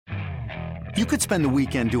You could spend the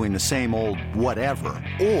weekend doing the same old whatever,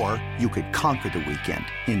 or you could conquer the weekend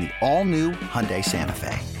in the all-new Hyundai Santa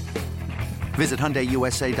Fe. Visit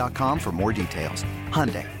HyundaiUSA.com for more details.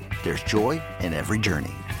 Hyundai, there's joy in every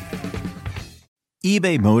journey.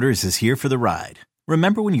 eBay Motors is here for the ride.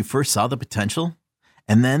 Remember when you first saw the potential?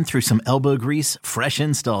 And then through some elbow grease, fresh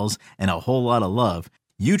installs, and a whole lot of love,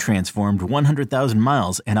 you transformed 100,000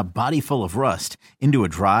 miles and a body full of rust into a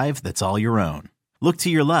drive that's all your own. Look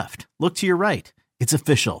to your left. Look to your right. It's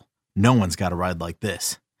official. No one's got a ride like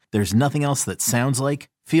this. There's nothing else that sounds like,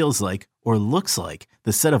 feels like, or looks like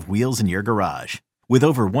the set of wheels in your garage. With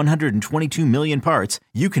over 122 million parts,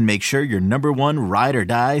 you can make sure your number one ride or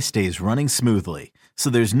die stays running smoothly.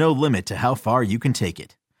 So there's no limit to how far you can take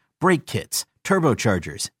it. Brake kits,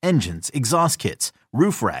 turbochargers, engines, exhaust kits,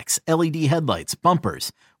 roof racks, LED headlights,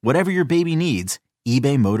 bumpers, whatever your baby needs,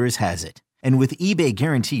 eBay Motors has it. And with eBay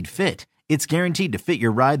Guaranteed Fit, it's guaranteed to fit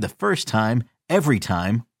your ride the first time, every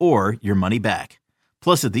time, or your money back.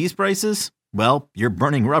 Plus, at these prices, well, you're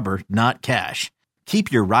burning rubber, not cash. Keep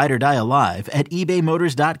your ride or die alive at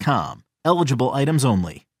ebaymotors.com. Eligible items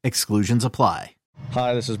only. Exclusions apply.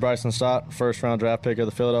 Hi, this is Bryson Stott, first-round draft pick of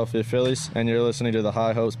the Philadelphia Phillies, and you're listening to the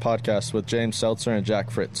High Hopes Podcast with James Seltzer and Jack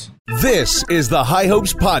Fritz. This is the High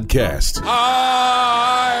Hopes Podcast.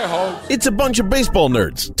 High Hopes. It's a bunch of baseball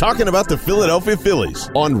nerds talking about the Philadelphia Phillies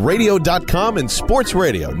on radio.com and Sports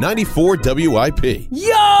Radio 94 WIP.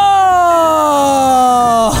 Yo!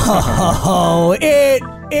 It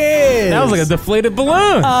is. That was like a deflated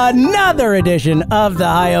balloon. Another edition of the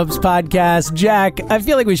High Hopes Podcast. Jack, I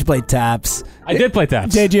feel like we should play taps. I did play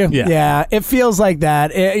taps. Did you? Yeah. It feels like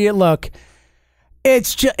that. Look,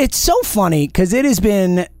 it's so funny because it has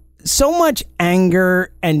been so much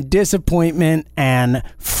anger and disappointment and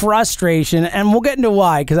frustration, and we'll get into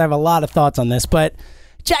why because I have a lot of thoughts on this. But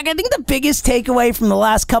Jack, I think the biggest takeaway from the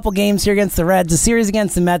last couple games here against the Reds, the series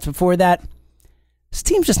against the Mets before that, this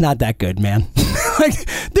team's just not that good, man. Like,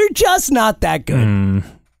 they're just not that good.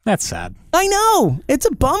 That's sad. I know. It's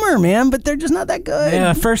a bummer, man, but they're just not that good.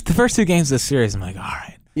 Yeah, the first two games of this series, I'm like, all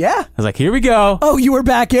right. Yeah. I was like, here we go. Oh, you were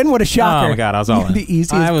back in? What a shocker. Oh, my God, I was all in. The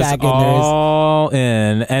easiest I was back in there is. all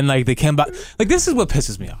in. And, like, they came back. Like, this is what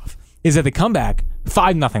pisses me off, is that they come back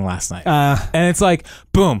 5-0 last night. And it's like,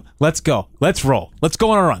 boom, let's go. Let's roll. Let's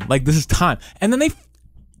go on a run. Like, this is time. And then they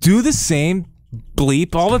do the same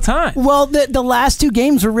bleep all the time. Well, the last two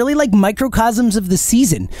games were really like microcosms of the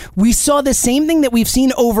season. We saw the same thing that we've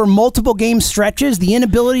seen over multiple game stretches, the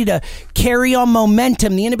inability to carry on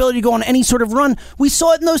momentum, the inability to go on any sort of run. We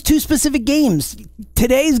saw it in those two specific games.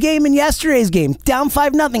 Today's game and yesterday's game. Down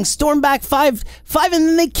 5-0, storm back 5-5, and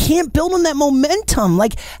then they can't build on that momentum.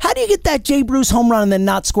 Like, how do you get that Jay Bruce home run and then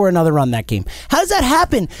not score another run that game? How does that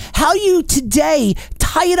happen? How do you today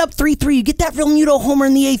tie it up 3-3? You get that Real Muto homer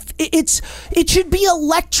in the eighth. It should be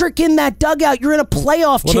electric in that dugout. You're in a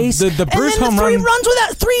playoff chase. The Bruce home run. 3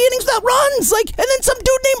 innings without runs. Like, and then some dude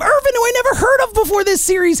named Irvin who I never heard of before this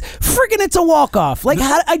series. Friggin' it's a walk-off. Like,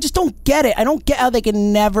 I just don't get it. I don't get how they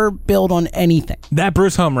can never build on anything. That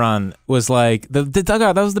Bruce home run was like, the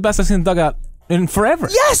dugout, that was the best I've seen the dugout in forever.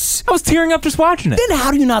 Yes! I was tearing up just watching it. Then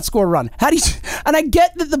how do you not score a run? How do you? And I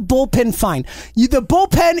get that the bullpen, fine. The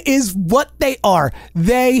bullpen is what they are.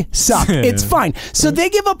 They suck. It's fine. So they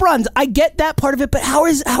give up runs. I get that part of it, but how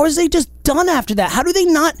is they just done after that? How do they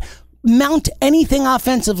not mount anything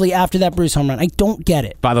offensively after that Bruce home run? I don't get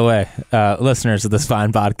it. By the way, listeners of this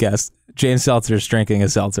fine podcast, James Seltzer is drinking a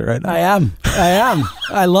seltzer right now. I am.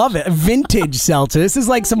 I love it. Vintage seltzer. This is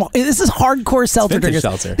like this is hardcore seltzer drinkers.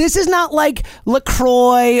 Seltzer. This is not like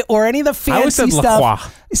LaCroix or any of the fancy I always said stuff.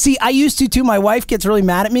 LaCroix. See, I used to too. My wife gets really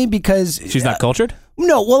mad at me because she's not cultured?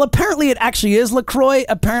 No, well, apparently it actually is LaCroix.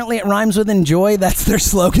 Apparently it rhymes with enjoy. That's their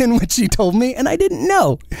slogan, which she told me, and I didn't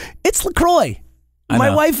know. It's LaCroix.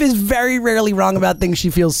 My wife is very rarely wrong about things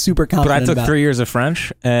she feels super confident about. But I took 3 years of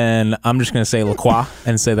French, and I'm just going to say LaCroix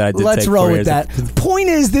and say that I did Let's take roll 4 with years that. Point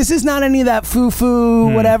is, this is not any of that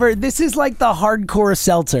foo-foo, whatever. This is like the hardcore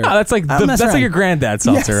seltzer. Oh, that's like your granddad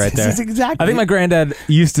seltzer right there. Yes, exactly. I think my granddad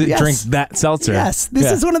used to drink that seltzer. Yes,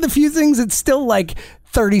 this is one of the few things that's still like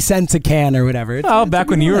 30 cents a can or whatever. Back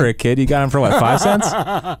when you were a kid, you got them for what, 5 cents?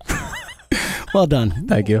 Well done.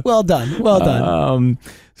 Thank you. Well done.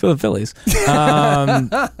 So the Phillies.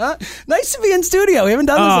 Nice to be in studio. We haven't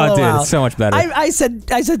done this in a little while. It's so much better. I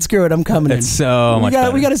said screw it. I'm coming in. It's so much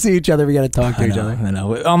better. We got to see each other. We got to talk to each other. I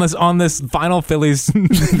know. On this final Phillies.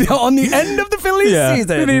 On the end of the Phillies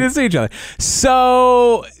season. We need to see each other.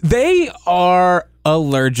 So they are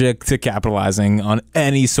allergic to capitalizing on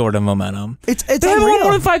any sort of momentum. It's they haven't won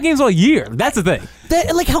more than 5 games all year. That's the thing.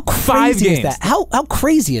 Like, how crazy is that? How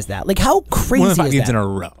crazy is that? Like, how crazy more is than 5 games that? in a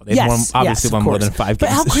row. They've obviously won more than 5 games. But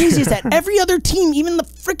how crazy is that? Every other team, even the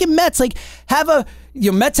freaking Mets, like, have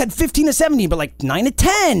Mets had 15 to 17, but like 9 to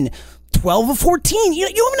 10. 12 of 14. You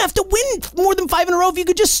don't even have to win more than 5 in a row if you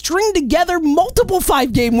could just string together multiple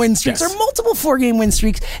 5-game win streaks or multiple 4-game win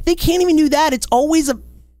streaks. They can't even do that. It's always a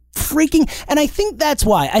freaking... And I think that's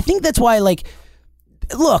why. Like,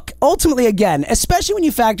 look, ultimately, again, especially when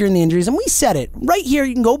you factor in the injuries, and we said it right here,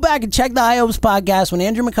 you can go back and check the High Hopes podcast when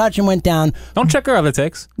Andrew McCutchen went down. Don't check our other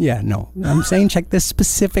takes. Yeah, no. I'm saying check this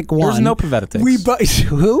specific one. There's no Pivetta takes.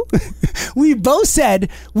 Who? We both said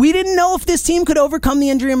we didn't know if this team could overcome the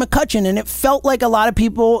injury of McCutchen, and it felt like a lot of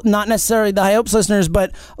people, not necessarily the High Hopes listeners,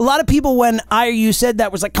 but a lot of people when you said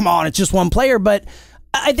that was like, come on, it's just one player, but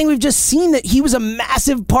I think we've just seen that he was a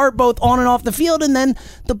massive part both on and off the field, and then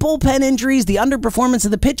the bullpen injuries, the underperformance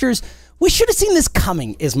of the pitchers. We should have seen this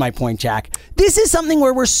coming, is my point, Jack. This is something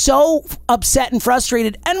where we're so upset and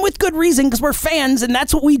frustrated, and with good reason, because we're fans, and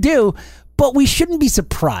that's what we do, but we shouldn't be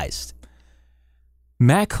surprised.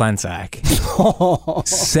 Matt Klenczak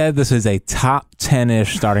said this is a top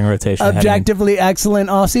 10-ish starting rotation. Objectively excellent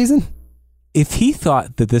offseason? If he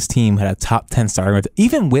thought that this team had a top 10 starting rotation,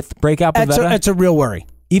 even with breakout Pivetta, it's a real worry.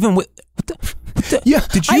 Even with... Yeah,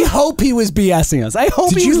 I hope he was BSing us. I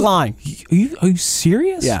hope he was lying. Are you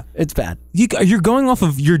serious? Yeah, it's bad. You're going off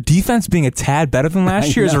of your defense being a tad better than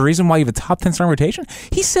last year as a reason why you have a top 10 starting rotation?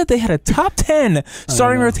 He said they had a top 10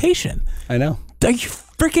 starting rotation. I know. Are you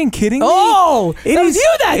freaking kidding me? Oh, it was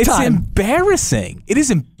you that time. It's embarrassing. It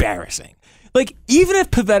is embarrassing. Like, even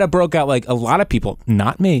if Pivetta broke out, like a lot of people,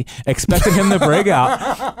 not me, expected him to break out.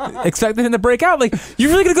 Like, you're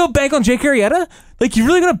really going to go bank on Jake Arrieta? Like, you're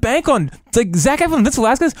really going to bank on, like, Zach Eflin, Vince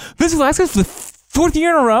Velasquez for the 4th year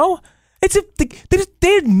in a row?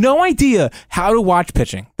 They had no idea how to watch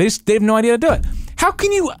pitching. They have no idea how to do it. How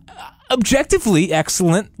can you objectively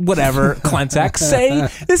excellent, whatever, Klenczak say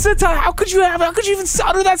this is a time? How could you even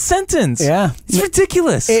utter that sentence? Yeah, it's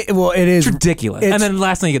ridiculous. It is. It's ridiculous. And then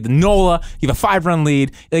last night you get the Nola. You have a 5-run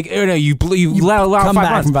lead. Like, you allow come 5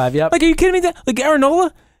 back runs. From 5. Yep. Like, are you kidding me? Like, Aaron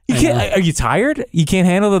Nola. You can't. Are you tired? You can't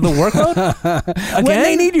handle the workload? Again? When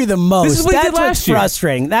they need you the most. This is what That's what's year.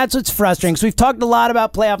 frustrating. That's what's frustrating. So we've talked a lot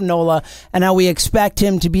about playoff Nola and how we expect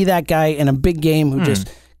him to be that guy in a big game who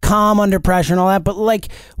just calm under pressure and all that. But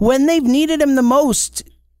like when they've needed him the most,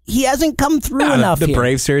 he hasn't come through enough. The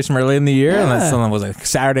Braves series from early in the year, and that's something was like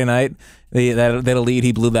Saturday night. They had a lead.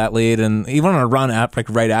 He blew that lead, and he went on a run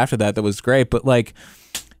right after that. That was great. But like,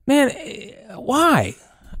 man, why?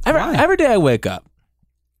 Every day I wake up,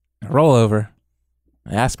 I roll over,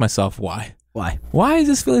 I ask myself why. Why is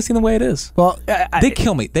this Phillies team the way it is? Well, they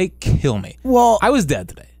kill me. Well, I was dead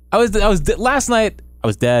today. I was last night. I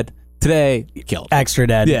was dead. Today, killed. Extra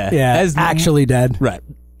dead. Yeah. Actually dead. Right.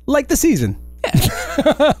 Like the season.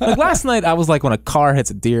 Yeah. Like last night, I was like when a car hits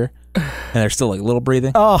a deer and they're still like a little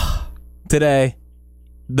breathing. Oh. Today,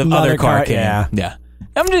 the other car came. Yeah.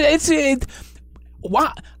 I'm just,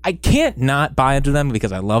 why? I can't not buy into them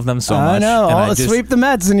because I love them so much. I know. Sweep the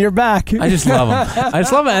Mets and you're back. I just love them. I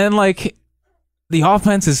just love it. And like, the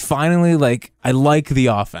offense is finally like, I like the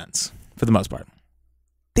offense for the most part.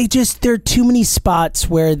 There are too many spots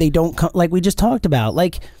where they don't come, like we just talked about.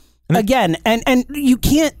 Like, again, and you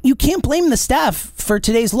can't blame the staff for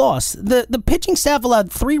today's loss. The pitching staff allowed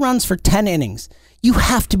 3 runs for 10 innings. You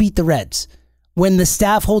have to beat the Reds when the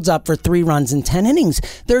staff holds up for 3 runs in 10 innings.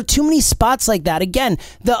 There are too many spots like that. Again,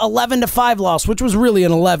 the 11-5 loss, which was really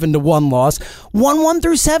an 11-1 loss. 1-1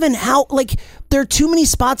 through 7. There are too many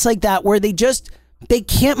spots like that where they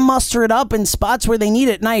can't muster it up in spots where they need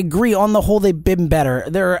it. And I agree, on the whole, they've been better.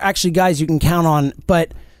 There are actually guys you can count on,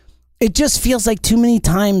 but it just feels like too many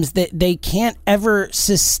times that they can't ever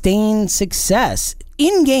sustain success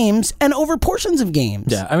in games and over portions of games.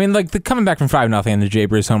 Yeah, I mean, like the coming back from 5-0 and the Jay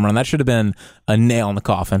Bruce home run, that should have been a nail in the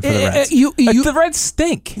coffin for the Reds. The Reds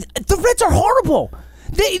stink. The Reds are horrible.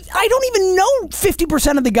 I don't even know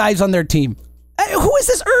 50% of the guys on their team. Who is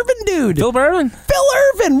this Irvin dude? Phil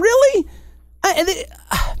Irvin, really?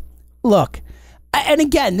 Look, and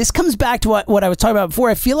again, this comes back to what I was talking about before.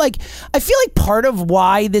 I feel like part of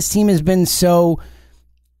why this team has been so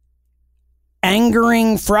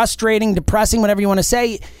angering, frustrating, depressing, whatever you want to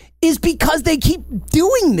say, is because they keep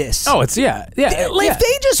doing this. Oh, it's If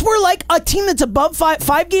they just were like a team that's above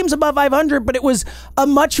 5 games above 500, but it was a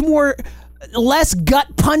much more less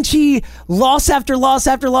gut punchy loss after loss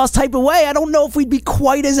after loss type of way, I don't know if we'd be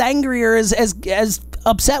quite as angry or as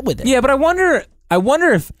upset with it. Yeah, but I wonder I wonder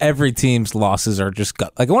if every team's losses are just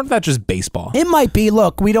gut. Like, I wonder if that's just baseball. It might be.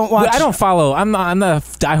 Look, we don't watch. I don't follow. I'm not a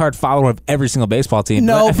diehard follower of every single baseball team.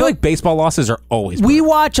 No, but I feel like baseball losses are always. We brutal.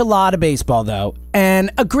 watch a lot of baseball, though,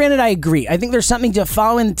 and granted, I agree. I think there's something to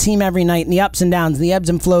following the team every night and the ups and downs, and the ebbs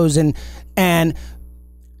and flows, and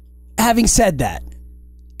having said that,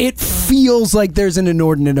 it feels like there's an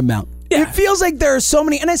inordinate amount. Yeah. It feels like there are so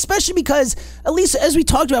many, and especially because, at least as we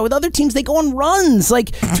talked about with other teams, they go on runs. Like,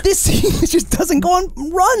 this team just doesn't go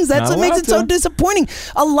on runs. That's what makes it so disappointing.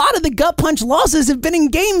 A lot of the gut punch losses have been in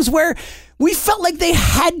games where we felt like they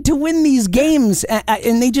had to win these games,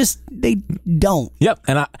 and they don't. Yep,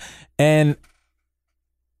 and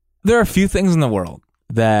there are a few things in the world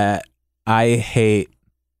that I hate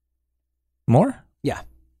more,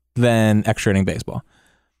 than extra inning baseball.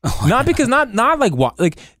 Not because not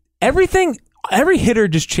like everything. Every hitter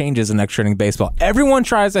just changes in extra inning baseball. Everyone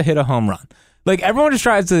tries to hit a home run. Like, everyone just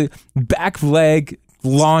tries to back leg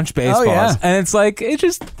launch baseballs, and it's like, it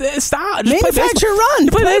just stop. Just manufacture run.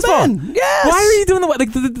 Play baseball. Yes. Why are you doing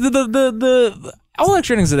the all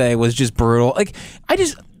extra innings today was just brutal. Like,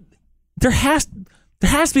 there has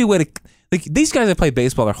to be a way to, like, these guys have played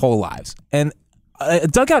baseball their whole lives, and a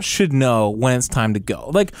dugout should know when it's time to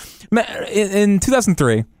go. Like, in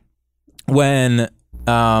 2003, when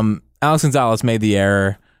Alex Gonzalez made the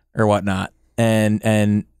error or whatnot,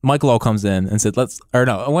 and Michael O comes in and said, when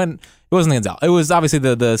it wasn't Gonzalez, it was obviously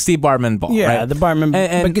the Steve Bartman ball, right? The Bartman,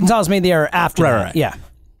 but Gonzalez made the error after that. Right. Yeah.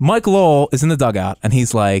 Michael O is in the dugout, and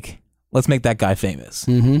he's like, let's make that guy famous.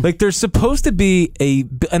 Mm-hmm. Like, there's supposed to be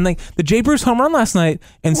and like the Jay Bruce home run last night,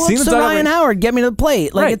 and seeing the dugout, Ryan Howard, get me to the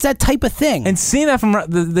plate. Like, it's that type of thing. And seeing that from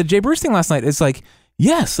the Jay Bruce thing last night, it's like,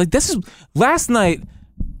 yes, like, this is last night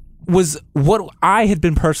was what I had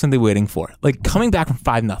been personally waiting for. Like, coming back from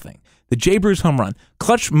 5-0, the Jay Bruce home run,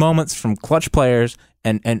 clutch moments from clutch players,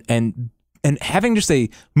 and having just a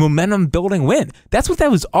momentum building win. That's what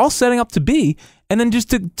that was all setting up to be. And then just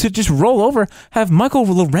to just roll over, have Michael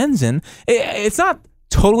Lorenzen. It's not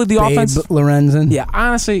totally the offense. Lorenzen. Yeah,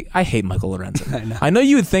 honestly, I hate Michael Lorenzen. I know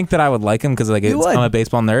you would think that I would like him because I'm a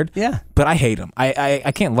baseball nerd. Yeah, but I hate him.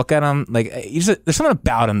 I can't look at him. Like, there's something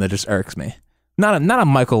about him that just irks me. Not a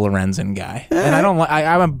Michael Lorenzen guy, and I don't like.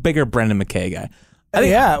 I'm a bigger Brendan McKay guy. I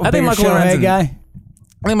think Michael Lorenzen guy.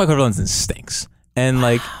 I think Michael Lorenzen stinks, and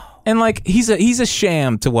he's a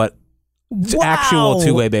sham to what actual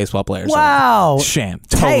two-way baseball players. Wow, sham,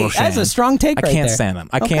 total sham. That's a strong take. I can't stand him.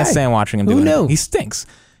 I can't stand watching him do anything. He stinks.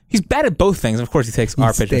 He's bad at both things. Of course, he takes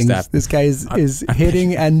our pitching staff. This guy is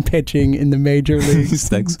hitting and pitching in the major leagues. He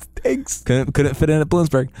stinks. Couldn't fit in at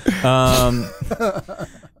Bloomsburg.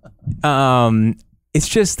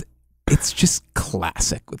 It's just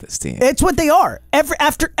classic with this team. It's what they are.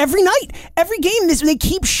 After every night, every game, they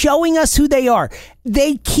keep showing us who they are.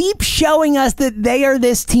 They keep showing us that they are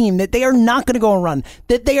this team, that they are not going to go and run,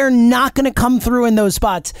 that they are not going to come through in those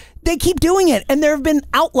spots. They keep doing it, and there have been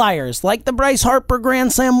outliers like the Bryce Harper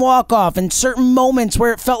grand slam walk-off and certain moments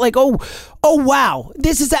where it felt like, oh wow,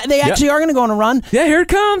 this is that they actually are going to go on a run. Yeah, here it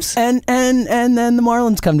comes. And then the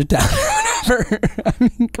Marlins come to town. I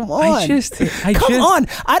mean, come on. Come on.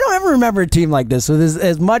 I don't ever remember a team like this with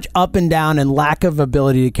as much up and down and lack of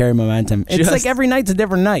ability to carry momentum. It's like every night's a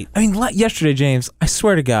different night. I mean, yesterday, James, I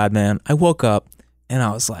swear to God, man, I woke up and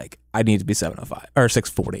I was like, I need to be 7:05 or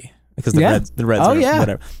 6:40 because the Reds are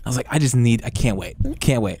whatever. I was like, I can't wait.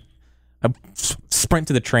 I sprint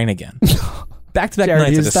to the train again. Back-to-back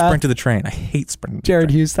nights at a sprint to the train. I hate sprinting.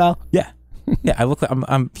 Jared Hughes style? Yeah. Yeah, I look like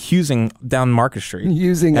I'm Hughesing down Market Street.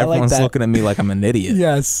 Everyone's looking at me like I'm an idiot.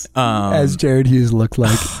 Yes, as Jared Hughes looked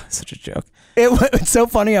like. Such a joke. It's so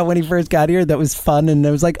funny how when he first got here, that was fun, and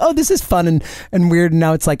it was like, oh, this is fun and weird. And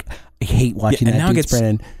now it's like, I hate watching that dude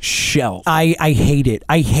sprint in. Shelled. I hate it.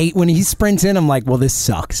 I hate when he sprints in. I'm like, well, this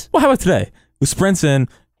sucks. Well, how about today? Who sprints in?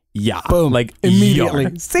 Yeah, boom, like immediately.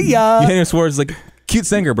 Yard. See ya. You hear his words like, cute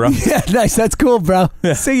singer, bro. Yeah, nice. That's cool, bro.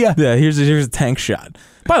 Yeah. See ya. Yeah, here's a tank shot.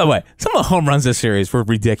 By the way, some of the home runs this series were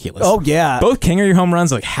ridiculous. Oh, yeah. Both Kingery home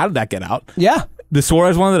runs, like, how did that get out? Yeah. The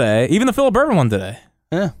Suarez one today, even the Philip Bourbon one today.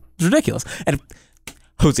 Yeah. It's ridiculous. And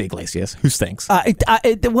Jose Iglesias, who stinks.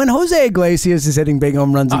 When Jose Iglesias is hitting big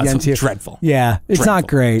home runs against you. Dreadful. Yeah, it's not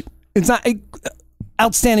great. It's not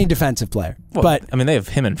outstanding defensive player. Well, but I mean, they have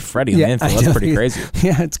him and Freddie in the infield. That's pretty crazy.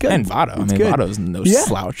 Yeah, it's good. And Votto. Votto's no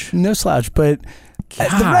slouch. No slouch, but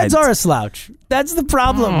the Reds are a slouch. That's the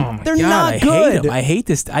problem. Oh They're not good. I hate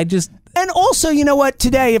this. And also, you know what?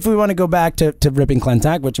 Today, if we want to go back to ripping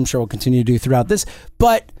Clentac, which I'm sure we'll continue to do throughout this,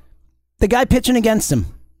 but the guy pitching against him,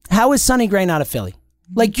 how is Sonny Gray not a Philly?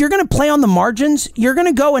 Like, you're going to play on the margins. You're going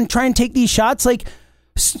to go and try and take these shots. Like,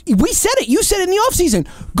 We said it. You said it in the offseason.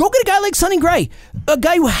 Go get a guy like Sonny Gray, a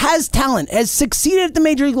guy who has talent, has succeeded at the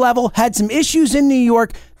major league level, had some issues in New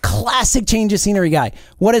York. Classic change of scenery guy.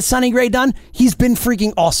 What has Sonny Gray done? He's been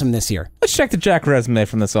freaking awesome this year. Let's check the Jack resume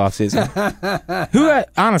from this offseason.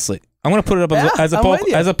 Honestly, I'm going to put it up as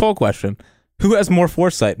a poll question. Who has more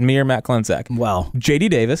foresight, me or Matt Klenczak? Well, J.D.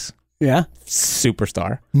 Davis. Yeah.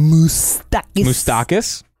 Superstar.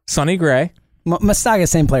 Moustakis. Sonny Gray. Moustakis,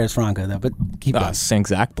 same player as Franco, though, but keep going. Same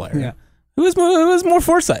exact player. Yeah. Who has more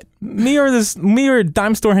foresight? Me or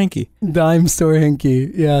Dime Store Hinkie? Dime Store Hinkie,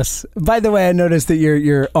 yes. By the way, I noticed that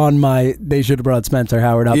you're on my they should have brought Spencer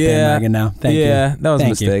Howard up bandwagon now. Thank you. Yeah, that was a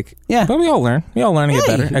mistake. Yeah. But we all learn. We all learn to get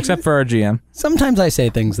better, except for our GM. Sometimes I say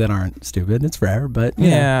things that aren't stupid. It's rare, but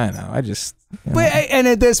yeah, I know. I just and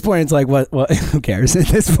at this point it's like what who cares? At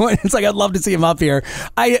this point it's like I'd love to see him up here.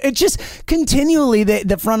 It's just continually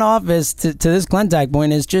the front office to this Klenczak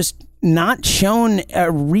point is just not shown a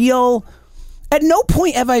real. At no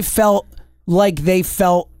point have I felt like they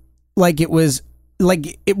felt like it was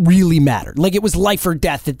like it really mattered, like it was life or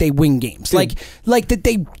death that they win games, like that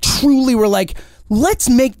they truly were like, let's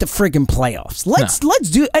make the friggin' playoffs. Let's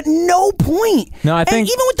do it. At no point. No, I think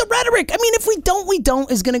even with the rhetoric, I mean, if we don't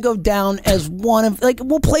is going to go down as one of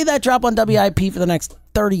we'll play that drop on WIP for the next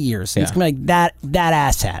 30 years. Yeah. It's going to be like that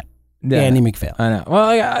asshat, Andy McPhail. I know.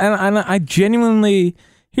 Well, I genuinely.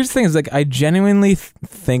 Here's the thing: is like I genuinely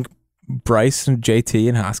think Bryce and JT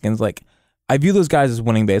and Hoskins, like I view those guys as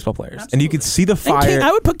winning baseball players. Absolutely. And you could see the fire.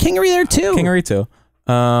 I would put Kingery there too. Kingery too.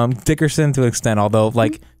 Dickerson to an extent, although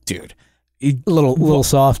like, dude. A little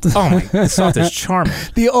soft. Oh my, soft is charming.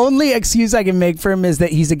 The only excuse I can make for him is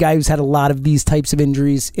that he's a guy who's had a lot of these types of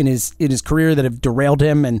injuries in his career that have derailed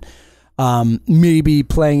him, and maybe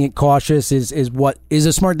playing it cautious is what is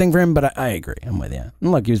a smart thing for him. But I agree. I'm with you.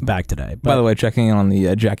 And look, he was back today. By the way, checking in on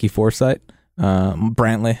the Jackie Forsythe.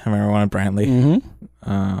 Brantley. I remember one of Brantley.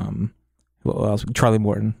 Mm-hmm. Who else? Charlie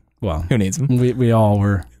Morton. Well, who needs him? We all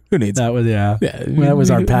were. Who needs that? Him? Was that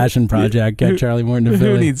was our passion project. Get Charlie Morton to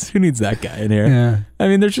Philly. Who needs that guy in here? Yeah. I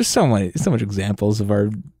mean, there's just so much examples of our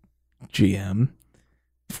GM,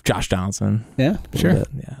 Josh Donaldson. Yeah, sure.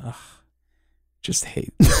 Yeah. Ugh. Just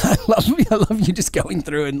hate. I love you just going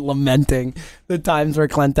through and lamenting the times where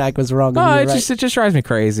Klenczak was wrong. It just drives me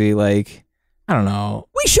crazy. Like, I don't know.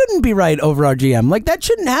 We shouldn't be right over our GM. Like, that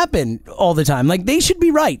shouldn't happen all the time. Like, they should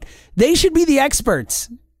be right. They should be the experts.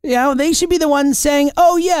 You know, they should be the ones saying,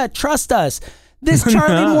 "Oh yeah, trust us. This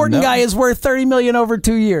Charlie Morton guy is worth $30 million over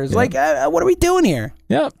 2 years." Yep. Like, what are we doing here?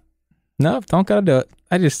 Yep. No, don't gotta do it.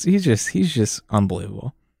 He's just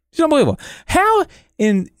unbelievable. He's unbelievable. How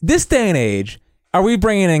in this day and age are we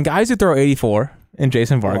bringing in guys who throw 84 and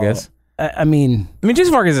Jason Vargas? I mean,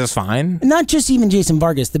 Jason Vargas is fine. Not just even Jason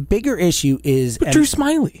Vargas. The bigger issue is Drew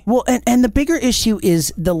Smyly. Well, and the bigger issue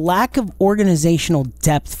is the lack of organizational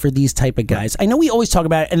depth for these type of guys. I know we always talk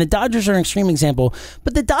about it, and the Dodgers are an extreme example,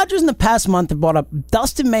 but the Dodgers in the past month have brought up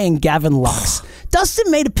Dustin May and Gavin Lux.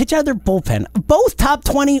 Dustin May to pitch out of their bullpen. Both top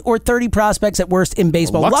 20 or 30 prospects at worst in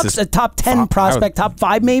baseball. Lux a top 10 prospect, top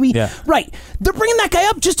 5 maybe. Yeah. Right. They're bringing that guy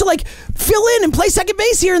up just to like fill in and play second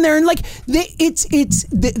base here and there, and like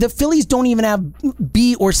the Phillies don't even have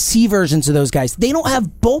B or C versions of those guys. They don't have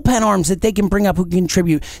bullpen arms that they can bring up who can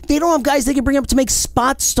contribute. They don't have guys they can bring up to make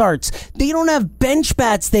spot starts. They don't have bench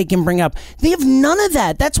bats they can bring up. They have none of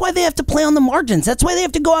that. That's why they have to play on the margins. That's why they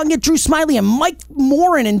have to go out and get Drew Smyly and Mike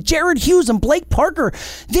Morin and Jared Hughes and Blake Parker.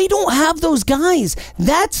 They don't have those guys.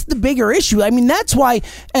 That's the bigger issue. I mean, that's why,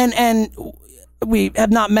 and we have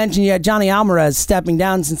not mentioned yet Johnny Alvarez stepping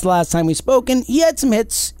down since the last time we spoke, and he had some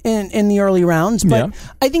hits in the early rounds, but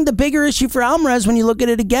I think the bigger issue for Alvarez when you look at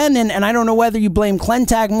it again, and I don't know whether you blame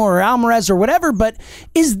Klenczak more or Alvarez or whatever, but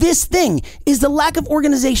is the lack of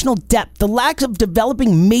organizational depth, the lack of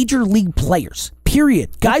developing major league players.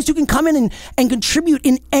 Period. Guys who can come in and contribute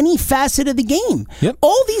in any facet of the game. Yep.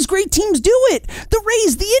 All these great teams do it. The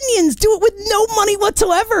Rays, the Indians do it with no money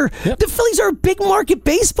whatsoever. Yep. The Phillies are a big market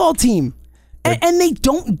baseball team. And they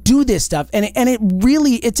don't do this stuff, and it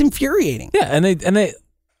really it's infuriating. Yeah, and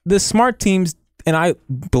the smart teams, and I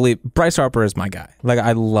believe Bryce Harper is my guy. Like,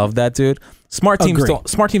 I love that dude. Smart teams don't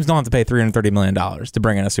have to pay $330 million to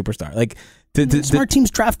bring in a superstar. Like, smart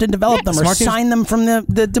teams draft and develop them, or sign them from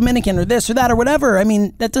the Dominican, or this or that or whatever. I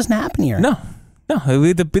mean, that doesn't happen here. No, we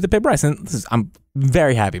have to pay Bryce, and I'm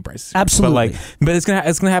very happy, Bryce. Absolutely, but it's gonna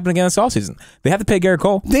happen again this offseason. They have to pay Garrett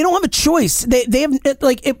Cole. They don't have a choice. They have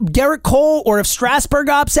if Garrett Cole or if Strasburg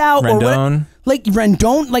opts out Rendon.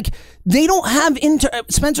 They don't have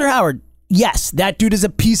Spencer Howard. Yes, that dude is a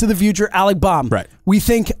piece of the future. Alec Baum. Right. We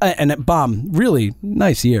think, and Baum, really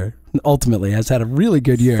nice year. ultimately has had a really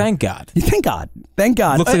good year. Thank God. Thank God. Thank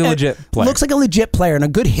God. Looks like a legit player. Looks like a legit player and a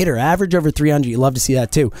good hitter. Average over 300. You love to see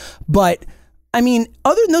that too. But, I mean,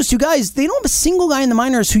 other than those two guys, they don't have a single guy in the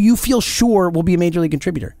minors who you feel sure will be a major league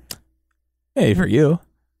contributor. Hey, for you.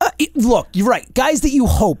 Look, you're right. Guys that you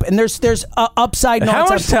hope, and there's upside. How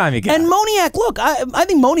much time you got? And Moniak, look, I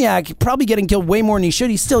think Moniak probably getting killed way more than he should.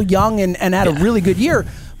 He's still young and had a really good year,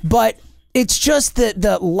 but it's just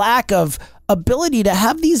the lack of ability to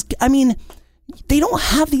have these. I mean, they don't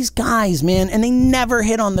have these guys, man, and they never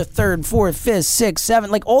hit on the 3rd, 4th, 5th, 6th, 7th.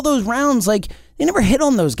 Like all those rounds, like they never hit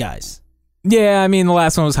on those guys. Yeah, I mean, the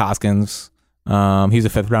last one was Hoskins. He's a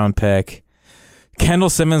 5th round pick. Kendall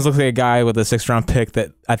Simmons looks like a guy with a 6th round pick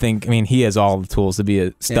that I think, he has all the tools to be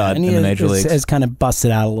a stud in the major leagues. Has kind of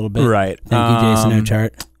busted out a little bit. Right. Thank you, Jason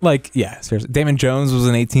Ochart. Seriously. Damon Jones was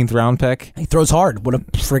an 18th round pick. He throws hard. What a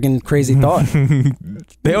friggin' crazy thought.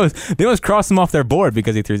 They always crossed him off their board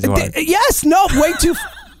because he threw so hard. Yes, no, way too...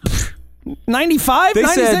 95? They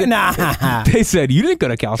 96? said, nah. They said, you didn't go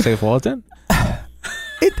to Cal State Fullerton.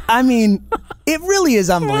 It really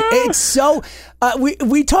is unbelievable. It's so...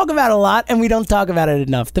 we talk about it a lot, and we don't talk about it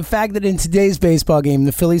enough. The fact that in today's baseball game,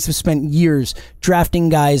 the Phillies have spent years drafting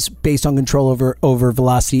guys based on control over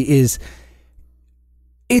velocity is...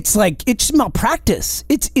 It's like, it's just malpractice.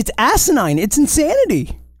 It's asinine. It's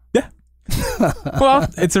insanity. Yeah. Well,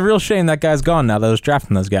 it's a real shame that guy's gone now that was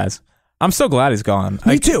drafting those guys. I'm so glad he's gone.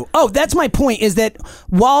 Me too. Oh, that's my point, is that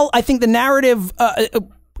while I think the narrative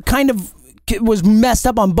kind of was messed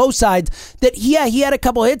up on both sides, that he had a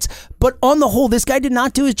couple hits, but on the whole, this guy did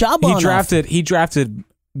not do his job well enough. He drafted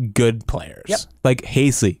good players. Yep. Like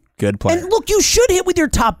Hazley, good player. And look, you should hit with your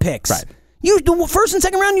top picks. Right. The first and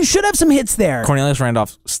second round, you should have some hits there. Cornelius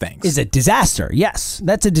Randolph stinks. Is a disaster. Yes,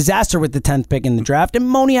 that's a disaster with the 10th pick in the draft. And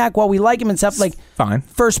Moniak, while we like him and stuff, like fine,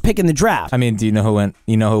 first pick in the draft. I mean, do you know who went?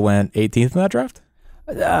 18th in that draft?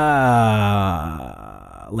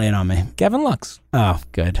 Lay it on me. Gavin Lux. Oh,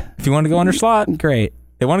 good. If you want to go under slot, great.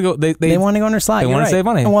 They want to go. They want to go under slot. They want to save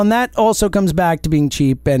money. And when that also comes back to being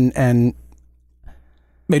cheap and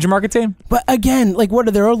major market team. But again, like what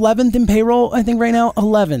are they? 11th in payroll? I think right now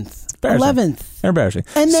 11th. 11th. Embarrassing.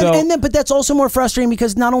 And then, but that's also more frustrating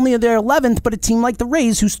because not only are they 11th, but a team like the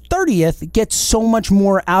Rays, who's 30th, gets so much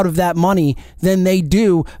more out of that money than they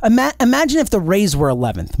do. Imagine if the Rays were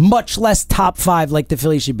 11th, much less top 5 like the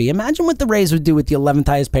Phillies should be. Imagine what the Rays would do with the 11th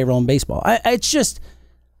highest payroll in baseball. It's just...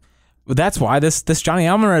 That's why this Johnny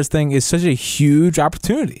Alvarez thing is such a huge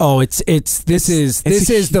opportunity. Oh, this is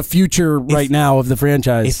the future right now of the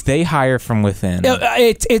franchise. If they hire from within,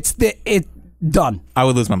 it's done. I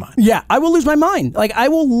would lose my mind. Yeah, I will lose my mind. Like, I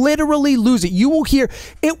will literally lose it. You will hear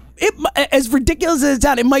it. As ridiculous as it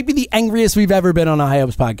sounds, it might be the angriest we've ever been on a High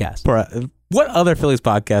Hopes podcast. What other Phillies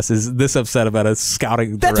podcast is this upset about a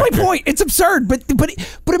scouting director? That's my point. It's absurd, but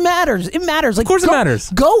it matters. It matters. Like, of course it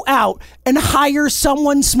matters. Go out and hire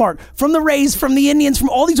someone smart from the Rays, from the Indians, from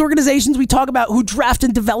all these organizations we talk about who draft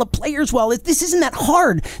and develop players well. This isn't that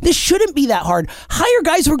hard. This shouldn't be that hard. Hire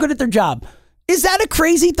guys who are good at their job. Is that a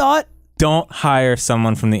crazy thought? Don't hire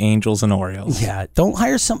someone from the Angels and Orioles. Yeah, don't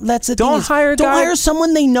hire some. That's the thing. Don't hire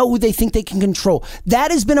someone they know who they think they can control.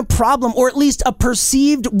 That has been a problem, or at least a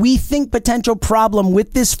perceived, we think, potential problem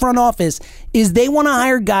with this front office. Is they want to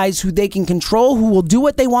hire guys who they can control, who will do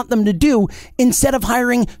what they want them to do, instead of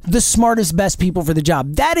hiring the smartest, best people for the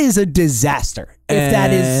job. That is a disaster. If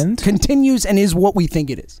that continues and is what we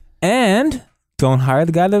think it is. And don't hire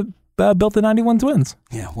the guy that built the 91 Twins.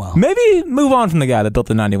 Yeah, well. Maybe move on from the guy that built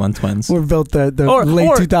the 91 Twins. Or built the late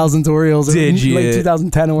 2000s Orioles. Late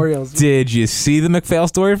 2010 Orioles. Did you see the McPhail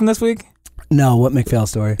story from this week? No, what McPhail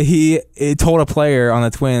story? He told a player on the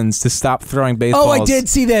Twins to stop throwing baseballs. Oh, I did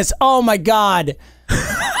see this. Oh, my God.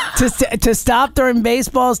 to stop throwing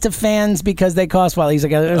baseballs to fans because they cost, well, he's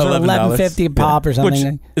like $11.50 a pop or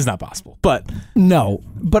something. Which is not possible. But no,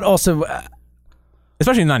 but also...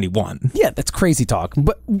 especially in 91. Yeah, that's crazy talk.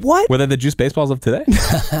 But what? Were they the juice baseballs of today?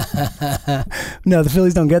 No, the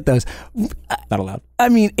Phillies don't get those. Not allowed. I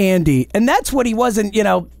mean, Andy. And that's what he wasn't,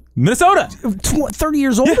 Minnesota. 30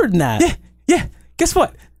 years older than that. Yeah. Guess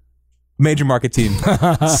what? Major market team.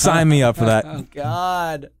 Sign me up for that. Oh,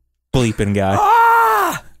 God. Bleeping guy.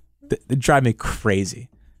 Ah! They drive me crazy.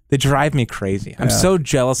 I'm so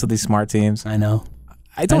jealous of these smart teams. I know.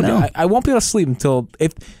 I won't be able to sleep until...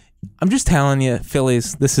 I'm just telling you,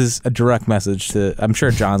 Phillies, this is a direct message to... I'm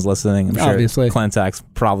sure John's listening. I'm sure obviously. Clentax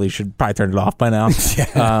probably turn it off by now.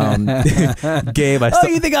 Gabe,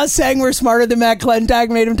 you think us saying we're smarter than Matt Clentax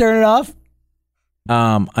made him turn it off?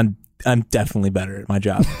 I'm definitely better at my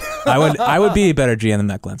job. I would be a better GM than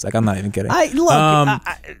Matt Klenczak. I'm not even kidding.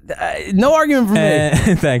 No argument for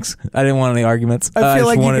me. Thanks. I didn't want any arguments. I feel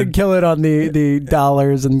like you could kill it on the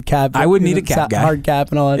dollars and cap. I would need a cap guy. Hard cap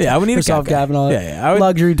and all that. Yeah, I would need a soft cap and all that. Yeah.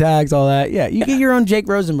 Luxury tags, all that. Yeah, you get your own Jake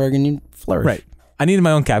Rosenberg and you flourish. Right. I needed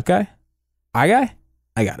my own cap guy. I got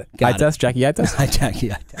it. Eye test, Jackie eye test.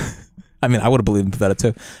 Jackie eye test. I mean, I would have believed in Pavetta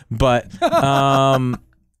too, but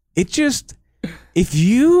it just if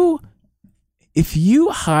you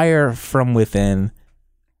hire from within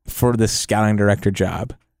for the scouting director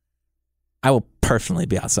job, I will personally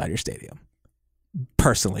be outside your stadium,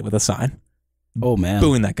 personally with a sign. Oh man,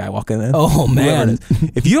 booing that guy walking in. Oh man,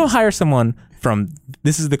 if you don't hire someone from,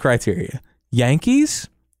 this is the criteria: Yankees,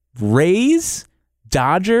 Rays,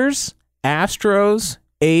 Dodgers, Astros,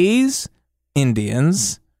 A's,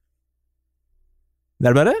 Indians. Is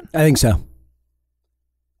that about it? I think so.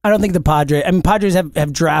 I don't think the Padres. I mean, Padres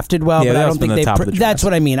have drafted well, but I don't think they've. That's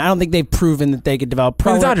what I mean. I don't think they've proven that they could develop.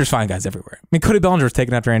 The Dodgers find guys everywhere. I mean, Cody Bellinger was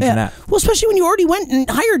taken after Andrew Knapp. Well, especially when you already went and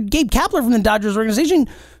hired Gabe Kapler from the Dodgers organization.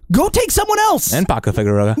 Go take someone else. And Paco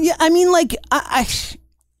Figueroa. Yeah, I mean, like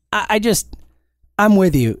I'm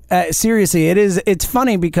with you. Seriously, it's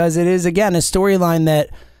funny because it is, again, a storyline that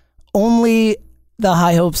only the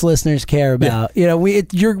High Hopes listeners care about. Yeah.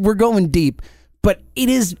 We're going deep, but it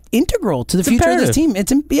is integral to the future of this team.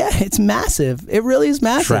 It's massive. It really is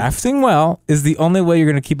massive. Drafting well is the only way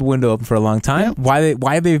you're going to keep a window open for a long time. Yeah.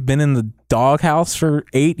 Why they've been in the doghouse for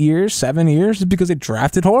 8 years, 7 years is because they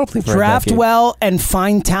drafted horribly for Draft well and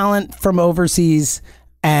find talent from overseas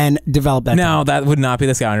and develop that. Now, that would not be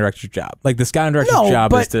the scouting director's job. Like, the scouting director's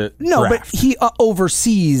job is to draft. But he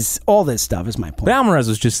oversees all this stuff, is my point. But Alvarez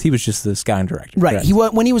was just the scouting director. Right.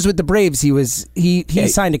 Correct. When he was with the Braves, he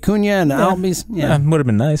signed Acuna and Albies. Yeah. Would have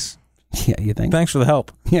been nice. Yeah, you think? Thanks for the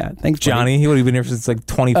help. Yeah, thanks, Johnny. He would have been here since like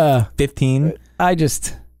 2015.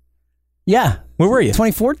 Yeah. Where were you?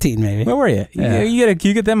 2014, maybe. Where were you? Yeah. You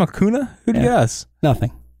get them Acuna? Who'd you get us?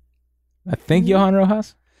 Nothing. I think Johan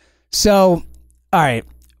Rojas. So, all right,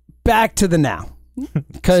 back to the now,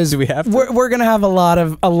 because we're gonna have a lot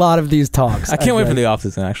of these talks. I can't wait for the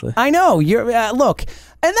offseason. Actually, I know you're. Look,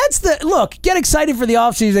 and that's get excited for the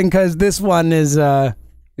offseason because this one is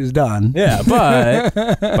done. Yeah,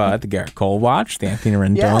 but the Garrett Cole watch, the Anthony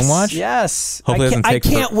Rendon watch. Yes, Hopefully I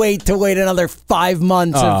can't wait to wait another 5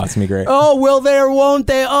 months. It's gonna be great. Oh, will they or won't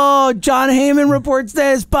they? Oh, John Heyman reports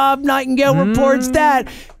this. Bob Nightingale reports that.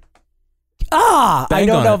 I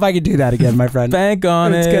don't know if I could do that again, my friend. Bank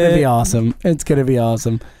on it. It's going to be awesome. It's going to be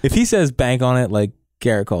awesome. If he says bank on it like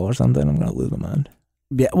Garrett Cole or something, I'm going to lose my mind.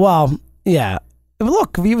 Yeah. Well, yeah.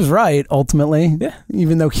 Look, he was right ultimately. Yeah.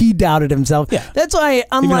 Even though he doubted himself. Yeah. That's why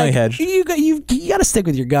I'm even like, you got to stick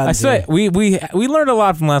with your guns. I say we learned a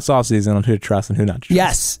lot from last offseason on who to trust and who not to trust.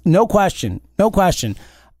 Yes. No question. No question.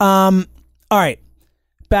 All right.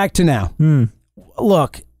 Back to now.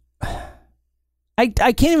 Look. I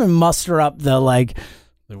can't even muster up the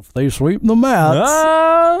if they sweep the Mets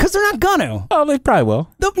because they're not gonna. Oh, they probably will.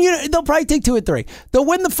 They'll probably take 2 or 3. They'll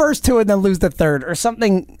win the first 2 and then lose the third or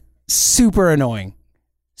something super annoying.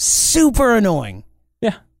 Super annoying.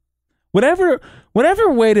 Yeah. Whatever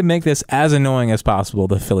way to make this as annoying as possible,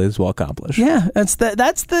 the Phillies will accomplish. Yeah, that's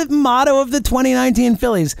the motto of the 2019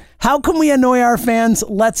 Phillies. How can we annoy our fans?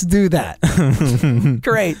 Let's do that.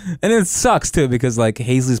 Great. And it sucks too because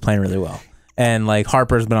Hazley's playing really well. And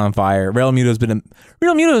Harper's been on fire. Real Muto's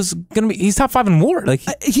gonna be. He's top 5 in WAR.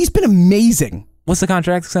 He's been amazing. What's the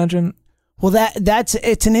contract extension? Well,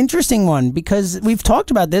 it's an interesting one because we've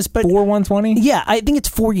talked about this, but 120. Yeah, I think it's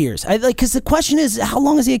 4 years. Because the question is, how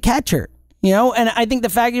long is he a catcher? And I think the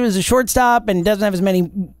fact he was a shortstop and doesn't have as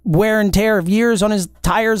many wear and tear of years on his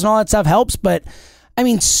tires and all that stuff helps. But I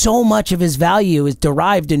mean, so much of his value is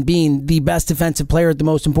derived in being the best defensive player at the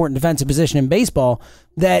most important defensive position in baseball.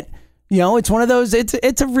 That. It's one of those.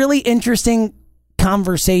 It's a really interesting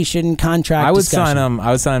conversation contract. I would discussion.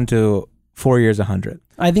 sign him to 4 years, 100.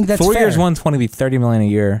 I think that's 4 fair. years, 120 be $30 million a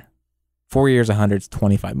year. 4 years, 100 is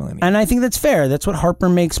 $25 million a year. And I think that's fair. That's what Harper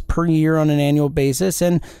makes per year on an annual basis,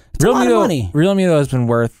 and it's a lot of money. Real Muto has been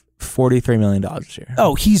worth $43 million this year.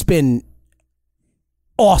 Oh, he's been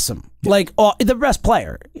awesome. Yeah. The best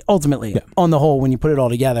player ultimately on the whole when you put it all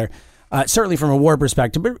together. Certainly from a WAR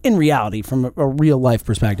perspective, but in reality, from a real life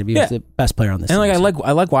perspective, he's the best player on this. And team.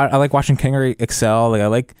 I like watching Kingery excel.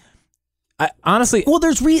 I honestly. Well,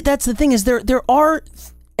 that's the thing is there are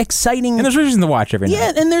exciting and there's reason to watch every night.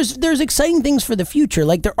 Yeah, and there's exciting things for the future.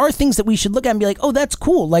 There are things that we should look at and be like, oh, that's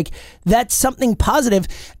cool. That's something positive,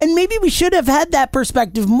 and maybe we should have had that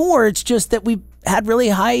perspective more. It's just that we've had really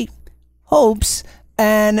high hopes.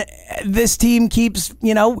 And this team keeps,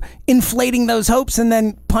 inflating those hopes and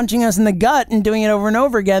then punching us in the gut and doing it over and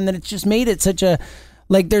over again, that it's just made it such a,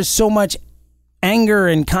 there's so much anger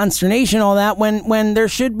and consternation, all that, when there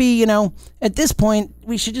should be, at this point,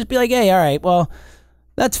 we should just be like, hey, all right, well,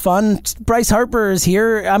 that's fun. Bryce Harper is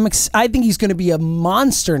here. I think he's going to be a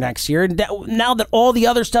monster next year. Now that all the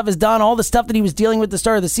other stuff is done, all the stuff that he was dealing with at the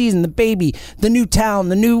start of the season, the baby, the new town,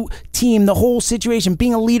 the new team, the whole situation,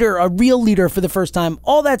 being a leader, a real leader for the first time,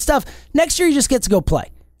 all that stuff, next year he just gets to go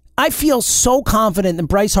play. I feel so confident that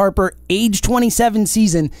Bryce Harper, age 27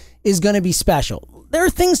 season, is going to be special. There are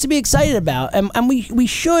things to be excited about, and we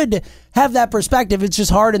should have that perspective. It's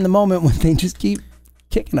just hard in the moment when they just keep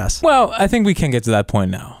kicking us. Well, I think we can get to that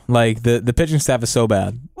point now. The pitching staff is so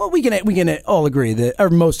bad. Well, we can all agree that, or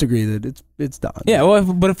most agree that it's done. Yeah, well,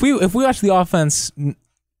 but if we watch the offense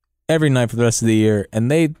every night for the rest of the year and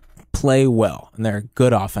they play well and they're a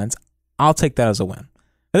good offense, I'll take that as a win.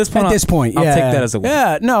 At this point, I'll take that as a win.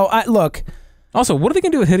 Yeah, no, look. Also, what are they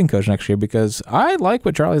going to do with hitting coach next year? Because I like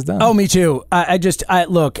what Charlie's done. Oh, me too. I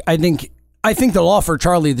think they'll offer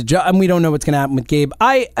Charlie the job, and we don't know what's going to happen with Gabe.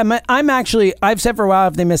 I've said for a while,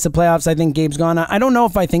 if they miss the playoffs, I think Gabe's gone. I don't know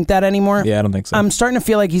if I think that anymore. Yeah, I don't think so. I'm starting to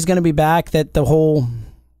feel like he's going to be back, that the whole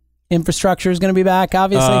infrastructure is going to be back,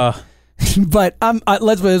 obviously. But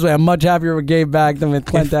let's put it this way, I'm much happier with Gabe back than with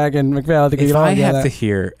Klentak and McPhail. If I have to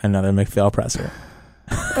hear another McPhail presser.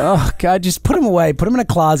 Oh, God, just put him away. Put him in a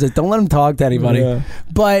closet. Don't let him talk to anybody. Yeah.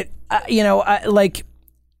 But,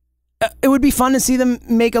 it would be fun to see them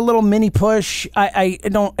make a little mini push. I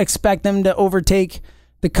don't expect them to overtake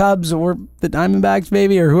the Cubs or the Diamondbacks,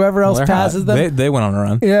 maybe, or whoever else passes them. They went on a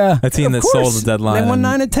run. Yeah. A team that sold the deadline. They won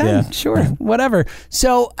 9 of 10. Yeah. Sure. Whatever.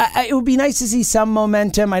 So it would be nice to see some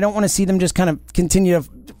momentum. I don't want to see them just kind of continue to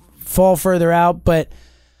fall further out. But,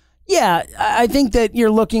 yeah, I think that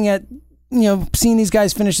you're looking at, seeing these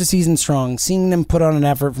guys finish the season strong, seeing them put on an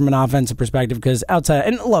effort from an offensive perspective, because outside,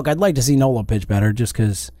 and look, I'd like to see Nola pitch better just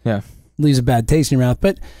because it leaves a bad taste in your mouth,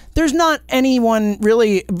 but there's not anyone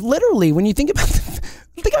really, literally, when you think about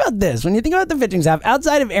this, when you think about the pitching staff,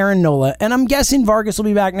 outside of Aaron Nola, and I'm guessing Vargas will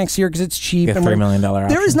be back next year because it's cheap. Get $3 million option.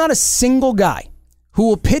 There is not a single guy who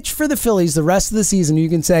will pitch for the Phillies the rest of the season, you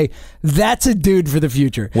can say, that's a dude for the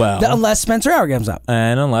future. Well, unless Spencer Howard comes up.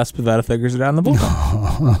 And unless Pivetta figures it out in the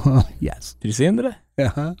bullpen. Yes. Did you see him today?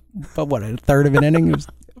 Uh-huh. But what, a third of an inning? It was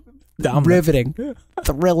riveting.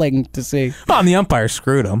 Thrilling to see. Well, and the umpires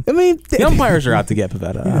screwed him. I mean, the umpires are out to get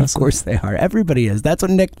Pivetta. Yeah, of course they are. Everybody is. That's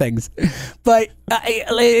what Nick thinks. But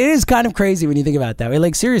it is kind of crazy when you think about it that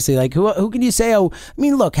way. Seriously, who can you say,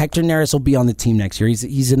 look, Hector Neris will be on the team next year.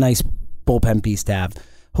 He's a nice bullpen piece to have.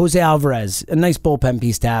 Jose Alvarez, a nice bullpen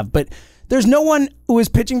piece to have. But there's no one who is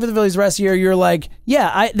pitching for the Phillies the rest of the year. You're like,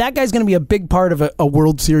 that guy's going to be a big part of a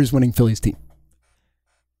World Series winning Phillies team.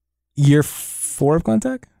 Year 4 of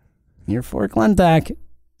Klentak? Year 4 Klentak.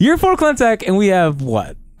 Year 4 Klentak, and we have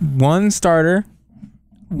what? One starter.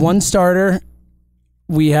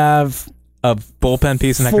 We have a bullpen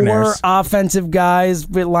piece and Hector Neris. 4 offensive guys,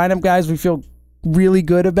 lineup guys we feel really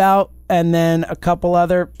good about. And then a couple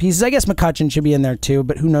other pieces. I guess McCutchen should be in there too,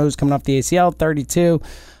 but who knows? Coming off the ACL, 32.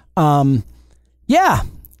 Yeah,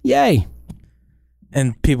 yay.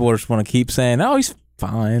 And people just want to keep saying, "Oh, he's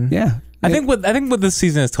fine." Yeah, I think what this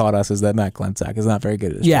season has taught us is that Matt Klentak is not very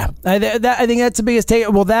good at his job. I think that's the biggest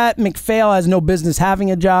take. Well, that McPhail has no business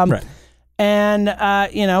having a job. Right. And I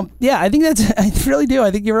think I really do.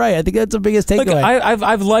 I think you're right. I think that's the biggest takeaway.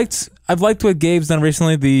 I've liked what Gabe's done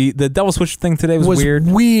recently. The double switch thing today was weird.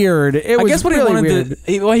 Weird. I guess what really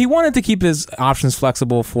he wanted to keep his options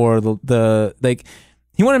flexible for the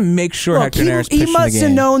he wanted to make sure Hector Neris pitched in the game. He must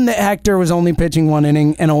have known that Hector was only pitching 1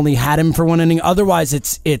 inning and only had him for 1 inning. Otherwise,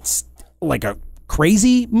 it's like a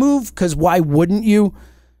crazy move, because why wouldn't you?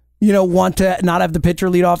 Want to not have the pitcher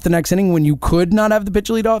lead off the next inning when you could not have the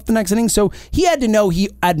pitcher lead off the next inning. So he had to know he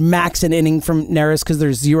had max an inning from Neris, because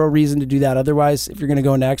there's zero reason to do that otherwise if you're going to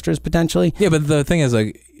go into extras potentially. Yeah, but the thing is,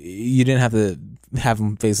 you didn't have to have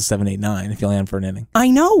him face a 7, 8, 9 if you only had him for an inning.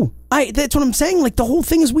 I know. That's what I'm saying. The whole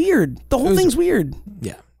thing is weird. The whole thing's weird.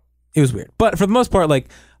 Yeah, it was weird. But for the most part,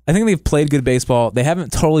 I think they've played good baseball. They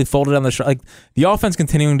haven't totally folded on the shot. The offense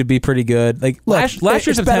continuing to be pretty good. Last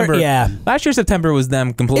year September. Last year September was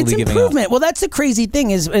them completely giving up. It's improvement. Well, that's the crazy thing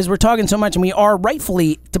is we're talking so much, and we are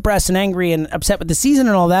rightfully depressed and angry and upset with the season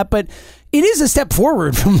and all that. But it is a step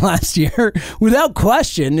forward from last year, without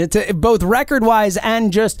question. It's both record wise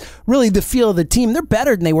and just really the feel of the team. They're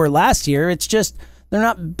better than they were last year. It's just they're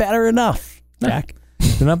not better enough, Jack.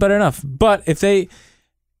 They're not better enough. But if they.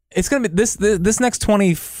 It's going to be this next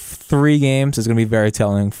 23 games is going to be very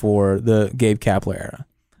telling for the Gabe Kapler era.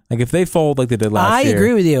 Like if they fold like they did last year, I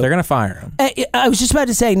agree with you. They're going to fire him. I was just about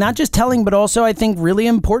to say, not just telling, but also I think really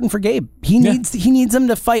important for Gabe. He needs them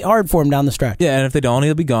to fight hard for him down the stretch. Yeah, and if they don't,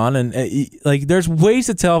 he'll be gone. And like, there's ways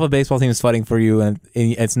to tell if a baseball team is fighting for you, and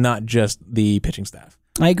it's not just the pitching staff.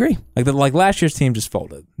 I agree. Like last year's team just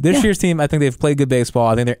folded. This year's team, I think they've played good baseball.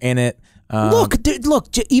 I think they're in it. Look,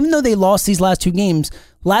 even though they lost these last 2 games,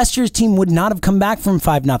 last year's team would not have come back from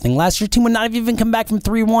 5-0. Last year's team would not have even come back from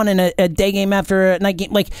 3-1 in a day game after a night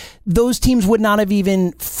game. Like, those teams would not have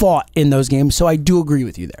even fought in those games. So I do agree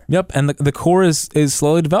with you there. Yep, and the core is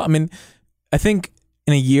slowly developing. I mean, I think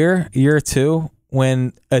in a year or two,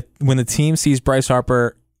 when the team sees Bryce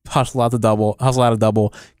Harper hustle out a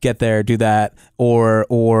double, get there, do that, or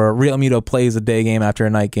Real Muto plays a day game after a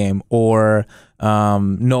night game, or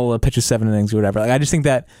Nola pitches 7 innings or whatever. Like, I just think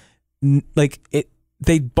that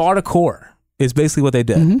they bought a core is basically what they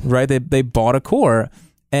did, right? They bought a core,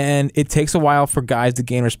 and it takes a while for guys to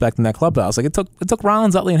gain respect in that clubhouse. Like it took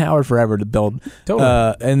Rollins, Utley, and Howard forever to build,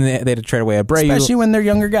 and they had to trade away Abreu, especially when they're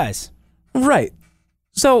younger guys, right?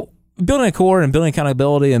 So building a core and building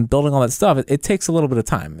accountability and building all that stuff, it takes a little bit of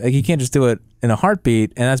time. Like you can't just do it in a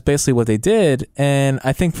heartbeat, and that's basically what they did. And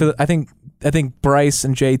I think Bryce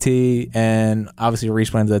and JT and obviously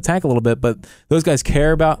Reese went into the tank a little bit, but those guys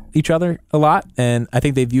care about each other a lot, and I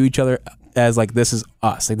think they view each other as like, this is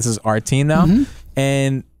us, like this is our team now.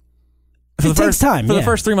 And it takes time for the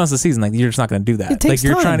first 3 months of the season. Like, you're just not going to do that. It takes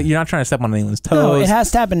time. you're not trying to step on anyone's toes. No, it has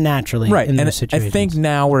to happen naturally, right? In and those situations. I think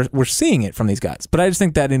now we're seeing it from these guys. But I just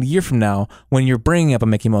think that in a year from now, when you're bringing up a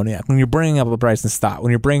Mickey Moniak, when you're bringing up a Bryson Stott, when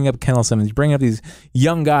you're bringing up Kendall Simmons, you're bringing up these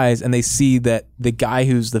young guys, and they see that the guy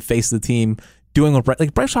who's the face of the team doing what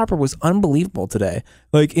Bryce Harper was unbelievable today.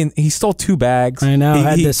 Like he stole 2 bags. I know.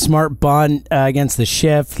 Had the smart bunt against the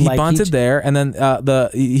shift. He bunted there, and then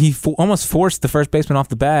almost forced the first baseman off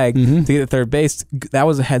the bag to get to third base. That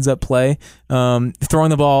was a heads up play. Throwing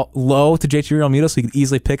the ball low to JT Realmuto so he could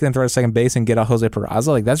easily pick it and throw to second base and get out Jose Peraza.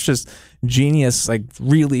 Like, that's just genius. Like,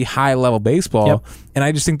 really high level baseball. Yep. And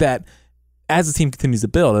I just think that as the team continues to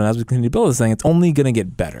build, and as we continue to build this thing, it's only going to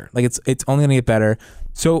get better. Like, it's only going to get better.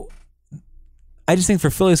 So I just think for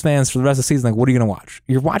Phillies fans for the rest of the season, like, what are you going to watch?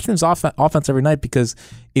 You're watching this offense every night, because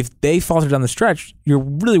if they falter down the stretch, you're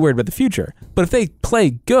really worried about the future. But if they play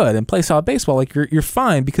good and play solid baseball, like, you're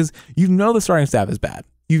fine, because you know the starting staff is bad.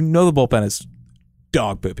 You know the bullpen is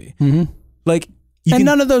dog poopy. Like,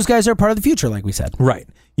 none of those guys are part of the future, like we said. Right.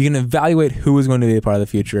 You can evaluate who is going to be a part of the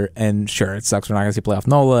future, and sure, it sucks we're not going to see playoff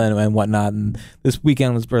Nola and whatnot. And this week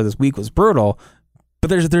was brutal. But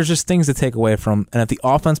there's just things to take away from, and if the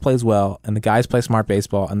offense plays well, and the guys play smart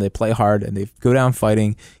baseball, and they play hard, and they go down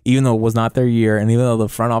fighting, even though it was not their year, and even though the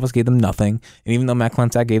front office gave them nothing, and even though Matt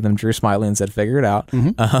Klentak gave them Drew Smyly and said, figure it out. For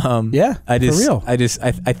real. I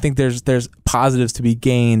think there's positives to be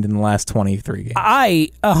gained in the last 23 games. I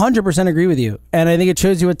 100% agree with you, and I think it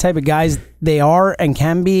shows you what type of guys they are and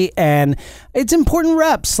can be, and it's important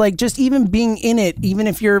reps, like just even being in it, even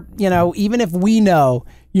if you're, even if we know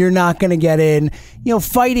you're not going to get in,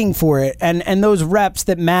 fighting for it. And those reps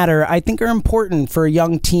that matter, I think, are important for a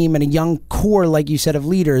young team and a young core, like you said, of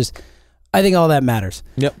leaders. I think all that matters.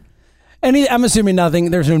 Yep. And I'm assuming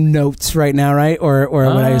nothing. There's no notes right now, right? Or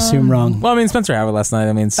would I assume wrong? Well, I mean, Spencer Howard last night.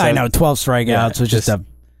 I mean, I know 12 strikeouts was just a.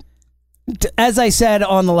 As I said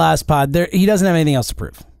on the last pod, he doesn't have anything else to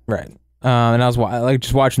prove. Right. And I was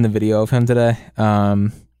just watching the video of him today. How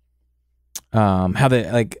they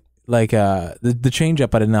the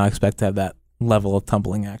changeup, I did not expect to have that level of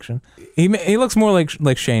tumbling action. He looks more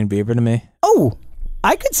like Shane Bieber to me. Oh,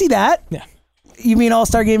 I could see that. Yeah. You mean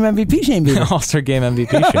All-Star Game MVP Shane Bieber? All-Star Game MVP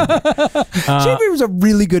Shane Bieber. Shane Bieber's a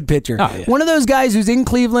really good pitcher. Oh, yeah. One of those guys who's in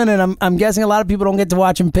Cleveland, and I'm guessing a lot of people don't get to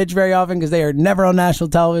watch him pitch very often because they are never on national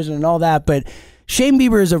television and all that, but Shane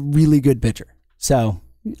Bieber is a really good pitcher. So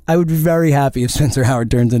I would be very happy if Spencer Howard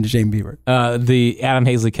turns into Shane Bieber. The Adam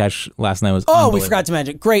Hazley catch last night was we forgot to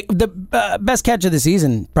mention. Great. The best catch of the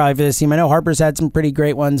season, probably for this team. I know Harper's had some pretty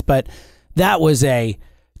great ones, but that was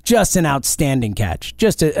just an outstanding catch.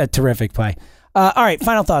 Just a terrific play. All right,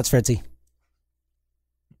 final thoughts, Fritzy.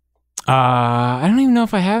 I don't even know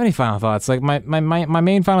if I have any final thoughts. Like my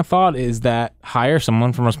main final thought is that hire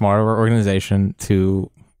someone from a smarter organization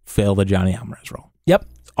to fill the Johnny Alvarez role. Yep.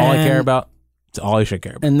 That's all I care about. It's all you should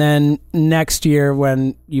care about. And then next year,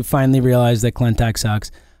 when you finally realize that Klentak sucks,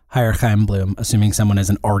 hire Chaim Bloom, assuming someone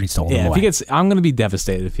hasn't already stolen him away. I'm going to be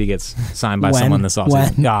devastated if he gets signed by someone this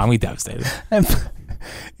offseason. Yeah, I'm going to be devastated.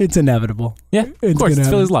 It's inevitable. Yeah, of course. It's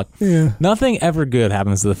Phillies' luck. Yeah. Nothing ever good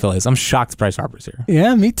happens to the Phillies. I'm shocked Bryce Harper's here.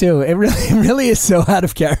 Yeah, me too. It really is so out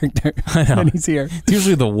of character when he's here. It's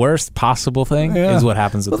usually the worst possible thing is what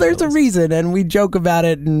happens with the There's Phillies. a reason, and we joke about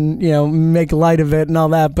it and make light of it and all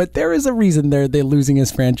that, but there is a reason they're the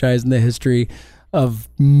losingest franchise in the history of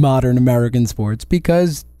modern American sports,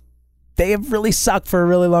 because they have really sucked for a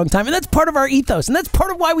really long time. And that's part of our ethos. And that's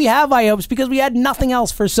part of why we have high hopes, because we had nothing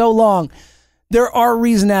else for so long. There are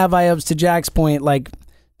reasons to have high hopes, to Jack's point. Like,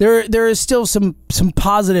 there is still some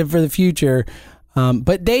positive for the future.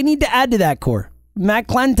 But they need to add to that core. Matt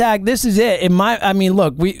Klentak, this is it.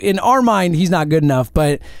 Look, in our mind, he's not good enough,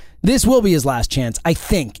 but this will be his last chance, I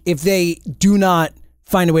think, if they do not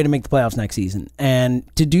find a way to make the playoffs next season. And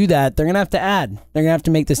to do that, they're going to have to add. They're going to have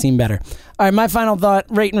to make this team better. All right, my final thought,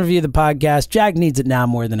 rate and review the podcast. Jack needs it now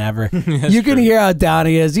more than ever. You're going to hear how down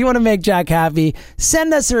he is. You want to make Jack happy,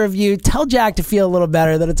 send us a review. Tell Jack to feel a little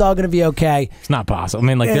better, that it's all going to be okay. It's not possible.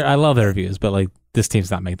 I mean, I love their reviews, but this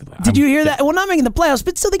team's not making the playoffs. Did you hear that? Well, not making the playoffs,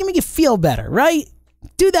 but still they can make you feel better, right?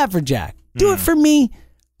 Do that for Jack. Do it for me,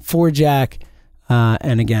 for Jack.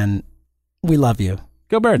 And again, we love you.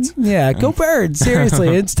 Go Birds. Yeah, go Birds. Seriously,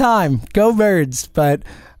 it's time. Go Birds. But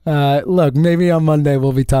look, maybe on Monday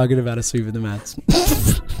we'll be talking about a sweep of the Mets.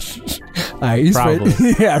 All right, he's Probably.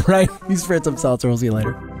 yeah, right. He's Fritz. I'm Seltzer. We'll see you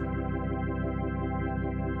later.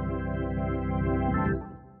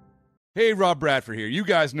 Hey, Rob Bradford here. You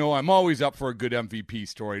guys know I'm always up for a good MVP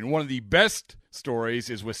story, and one of the best stories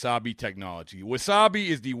is Wasabi Technology. Wasabi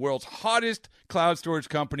is the world's hottest cloud storage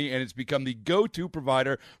company, and it's become the go-to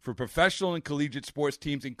provider for professional and collegiate sports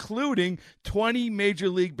teams, including 20 Major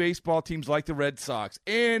League Baseball teams like the Red Sox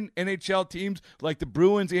and NHL teams like the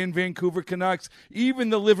Bruins and Vancouver Canucks.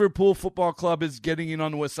 Even the Liverpool Football Club is getting in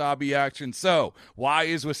on the Wasabi action. So, why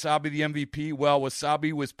is Wasabi the MVP? Well,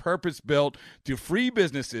 Wasabi was purpose-built to free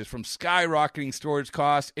businesses from skyrocketing storage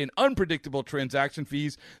costs and unpredictable transaction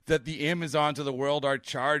fees that the Amazons of the world are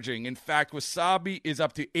charging. In fact, Wasabi is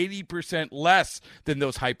up to 80% less than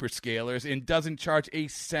those hyperscalers and doesn't charge a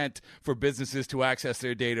cent for businesses to access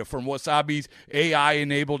their data. From Wasabi's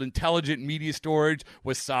AI-enabled intelligent media storage,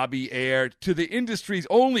 Wasabi Air, to the industry's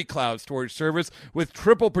only cloud storage service with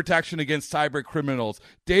triple protection against cyber criminals,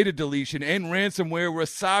 data deletion, and ransomware,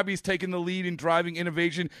 Wasabi's taken the lead in driving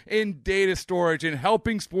innovation in data storage and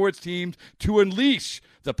helping sports teams to unleash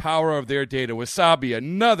the power of their data. Wasabi,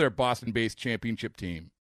 another Boston-based championship team.